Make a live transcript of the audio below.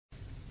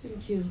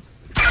Thank you.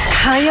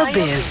 Higher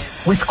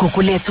Biz with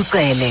Gugu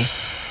Cele.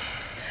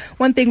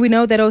 One thing we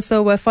know that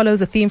also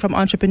follows a theme from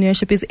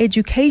entrepreneurship is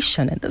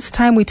education. And this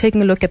time we're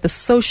taking a look at the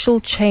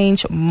social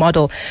change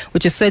model,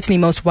 which is certainly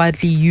most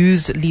widely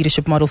used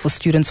leadership model for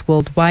students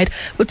worldwide.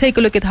 We'll take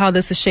a look at how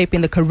this is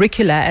shaping the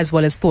curricula as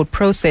well as thought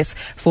process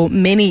for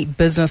many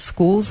business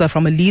schools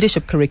from a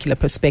leadership curricula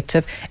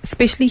perspective,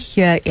 especially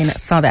here in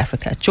South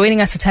Africa.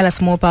 Joining us to tell us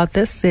more about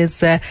this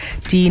is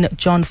Dean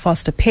John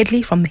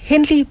Foster-Pedley from the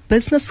Henley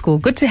Business School.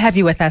 Good to have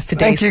you with us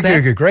today, Thank you,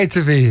 Gugu. Great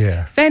to be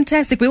here.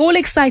 Fantastic. We're all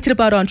excited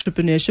about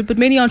entrepreneurship, but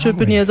many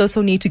entrepreneurs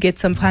also need to get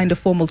some kind of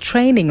formal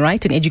training,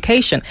 right, in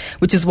education,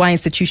 which is why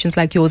institutions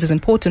like yours is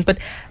important. But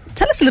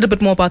tell us a little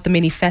bit more about the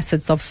many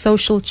facets of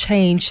social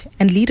change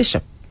and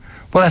leadership.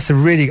 Well, that's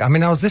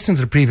I was listening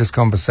to the previous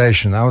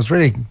conversation. I was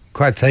really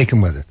quite taken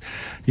with it.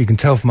 You can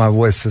tell from my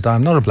voice that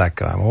I'm not a black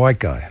guy, I'm a white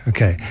guy,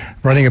 okay,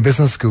 running a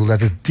business school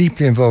that is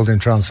deeply involved in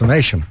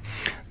transformation.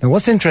 Now,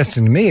 what's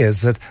interesting to me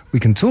is that we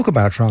can talk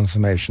about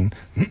transformation,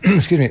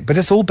 excuse me, but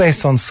it's all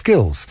based on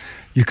skills.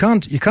 You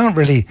can't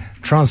really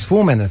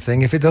transform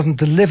anything if it doesn't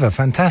deliver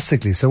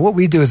fantastically. So what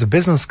we do as a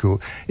business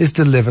school is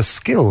deliver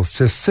skills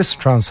to assist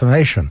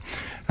transformation.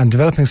 And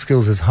developing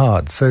skills is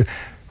hard. So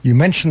you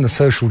mentioned the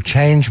social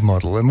change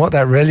model, and what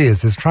that really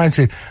is trying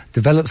to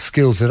develop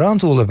skills that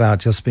aren't all about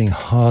just being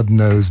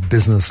hard-nosed,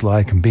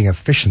 business-like, and being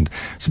efficient.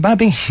 It's about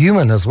being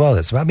human as well.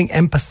 It's about being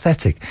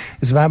empathetic.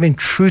 It's about being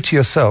true to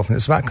yourself, and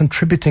it's about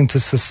contributing to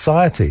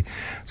society.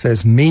 So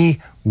it's me,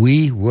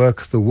 we,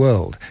 work, the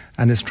world.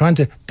 And it's trying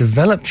to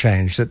develop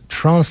change that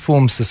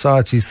transforms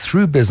societies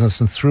through business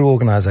and through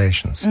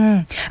organizations.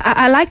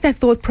 I like that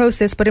thought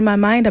process, but in my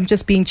mind, I'm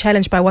just being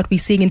challenged by what we're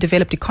seeing in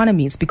developed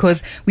economies,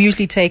 because we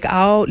usually take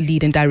our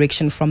lead and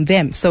direction from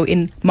them. So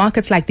in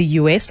markets like the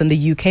US and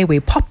the UK,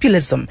 where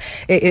populism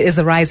is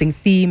a rising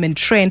theme and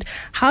trend,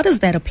 how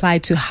does that apply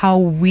to how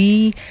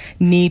we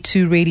need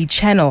to really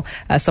channel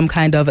some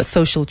kind of a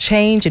social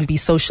change and be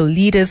social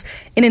leaders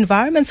in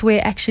environments where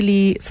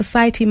actually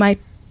society might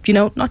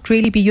not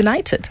really be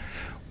united?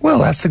 Well,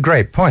 that's a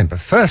great point. But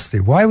firstly,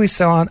 why are we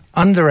so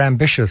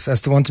under-ambitious as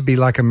to want to be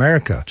like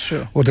America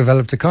or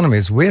developed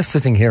economies? We're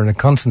sitting here in a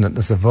continent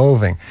that's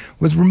evolving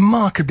with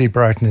remarkably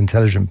bright and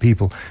intelligent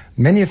people,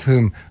 many of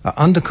whom are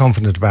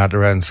underconfident about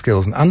their own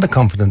skills and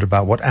underconfident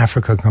about what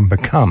Africa can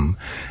become.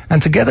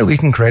 And together we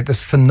can create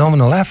this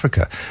phenomenal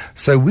Africa.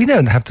 So we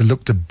don't have to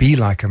look to be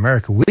like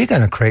America. We're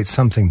going to create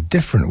something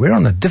different. We're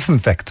on a different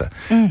vector.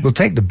 We'll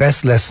take the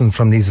best lesson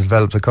from these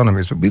developed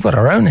economies, but we've got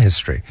our own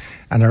history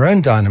and our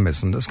own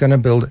dynamism that's going to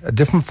build a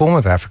different form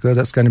of Africa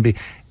that's going to be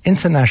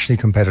internationally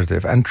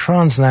competitive and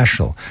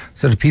transnational.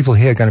 So the people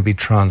here are going to be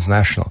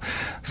transnational.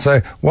 So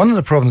one of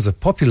the problems of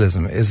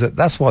populism is that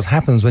that's what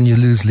happens when you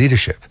lose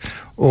leadership,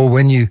 or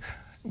when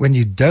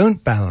you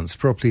don't balance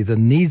properly the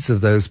needs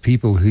of those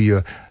people who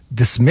you're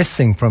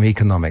dismissing from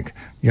economic,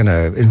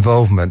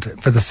 involvement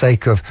for the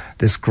sake of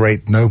this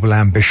great noble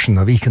ambition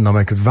of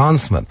economic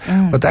advancement.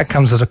 But that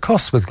comes at a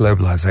cost with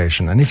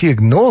globalization. And if you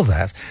ignore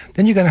that,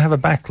 then you're going to have a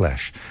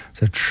backlash.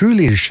 So true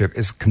leadership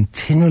is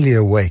continually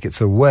awake.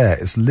 It's aware.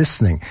 It's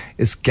listening.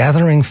 It's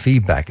gathering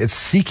feedback. It's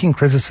seeking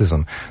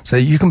criticism. So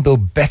you can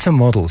build better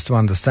models to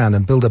understand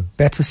and build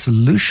better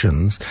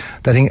solutions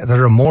that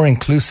are more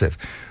inclusive.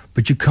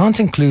 But you can't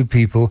include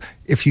people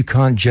if you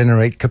can't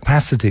generate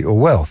capacity or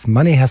wealth.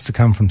 Money has to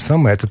come from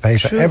somewhere to pay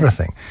for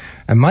everything.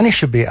 And money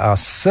should be our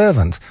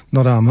servant,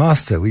 not our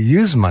master. We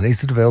use money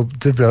to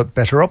develop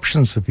better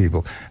options for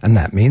people. And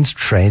that means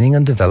training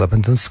and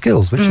development and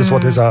skills, which is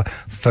what is our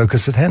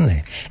focus at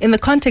Henley. In the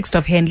context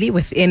of Henley,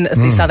 within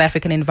the South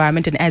African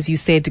environment, and as you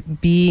said,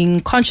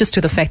 being conscious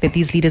to the fact that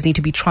these leaders need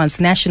to be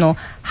transnational,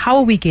 how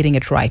are we getting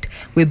it right,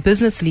 where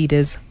business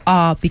leaders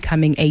are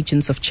becoming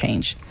agents of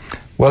change?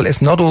 Well,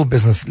 it's not all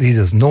business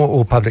leaders nor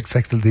all public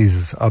sector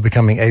leaders are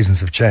becoming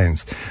agents of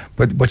change.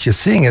 But what you're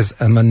seeing is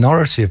a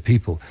minority of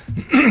people,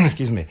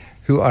 excuse me,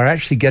 who are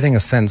actually getting a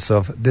sense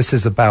of this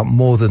is about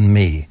more than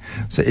me.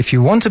 So if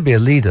you want to be a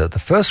leader, the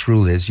first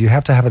rule is you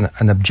have to have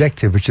an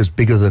objective which is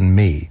bigger than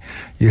me.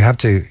 You have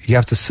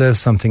to serve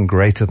something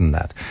greater than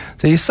that.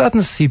 So you start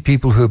to see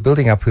people who are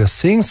building up, who are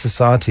seeing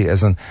society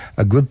as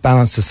a good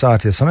balanced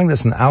society, as something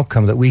that's an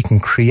outcome that we can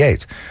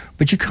create.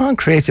 But you can't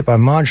create it by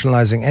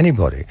marginalizing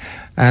anybody.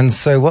 And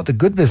so what the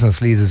good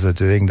business leaders are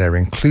doing, they're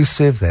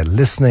inclusive, they're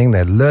listening,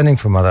 they're learning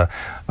from other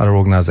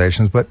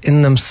organizations, but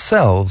in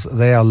themselves,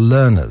 they are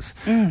learners.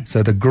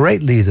 So the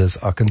great leaders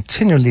are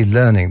continually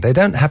learning. They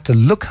don't have to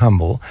look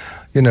humble,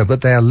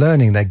 but they are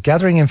learning. They're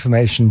gathering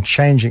information,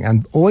 changing,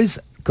 and always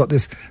got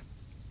this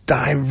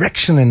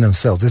direction in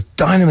themselves, this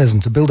dynamism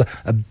to build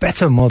a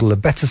better model, a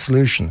better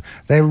solution.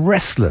 They're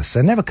restless.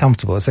 They're never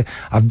comfortable. They say,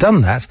 I've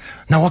done that.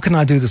 Now what can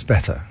I do that's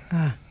better?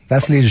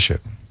 That's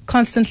leadership.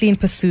 constantly in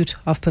pursuit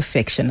of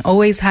perfection,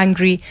 always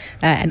hungry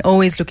and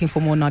always looking for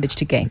more knowledge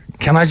to gain.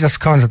 Can I just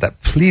comment on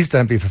that? Please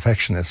don't be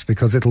perfectionists,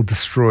 because it'll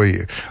destroy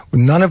you.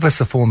 None of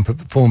us are form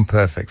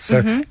perfect.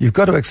 So you've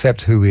got to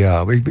accept who we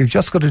are. We've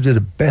just got to do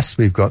the best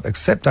we've got,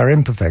 accept our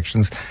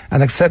imperfections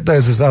and accept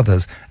those as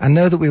others, and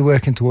know that we're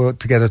working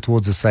together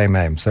towards the same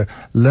aim. So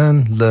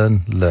learn,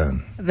 learn,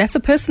 learn. That's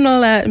a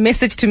personal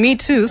message to me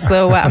too,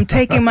 so I'm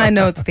taking my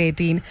notes there,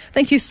 Dean.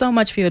 Thank you so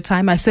much for your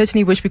time. I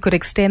certainly wish we could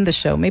extend the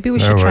show. Maybe we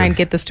should try and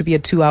get this to be a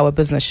 2-hour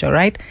business show,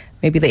 right?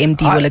 Maybe the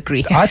MD will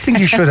agree. I think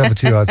you should have a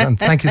 2-hour. And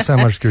thank you so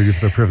much, Gugu,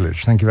 for the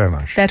privilege. Thank you very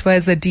much. That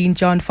was Dean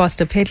John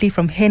Foster-Pedley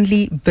from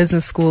Henley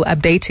Business School,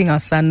 updating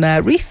us on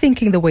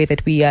rethinking the way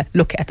that we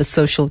look at the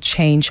social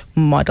change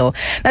model.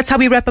 That's how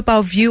we wrap up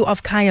our view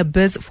of Kaya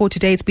Biz for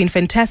today. It's been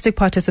fantastic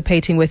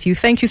participating with you.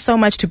 Thank you so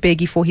much to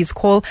Bheki for his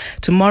call.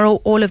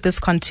 Tomorrow, all of this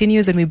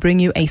continues, and we bring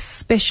you a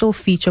special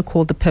feature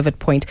called The Pivot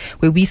Point,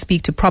 where we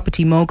speak to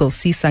property mogul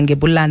Sisange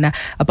Bulana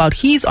about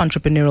his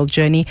entrepreneurial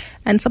journey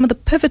and some of the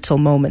pivotal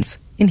moments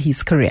in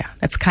his career.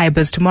 That's Kaya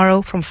Biz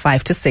tomorrow from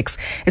 5 to 6.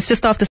 It's just after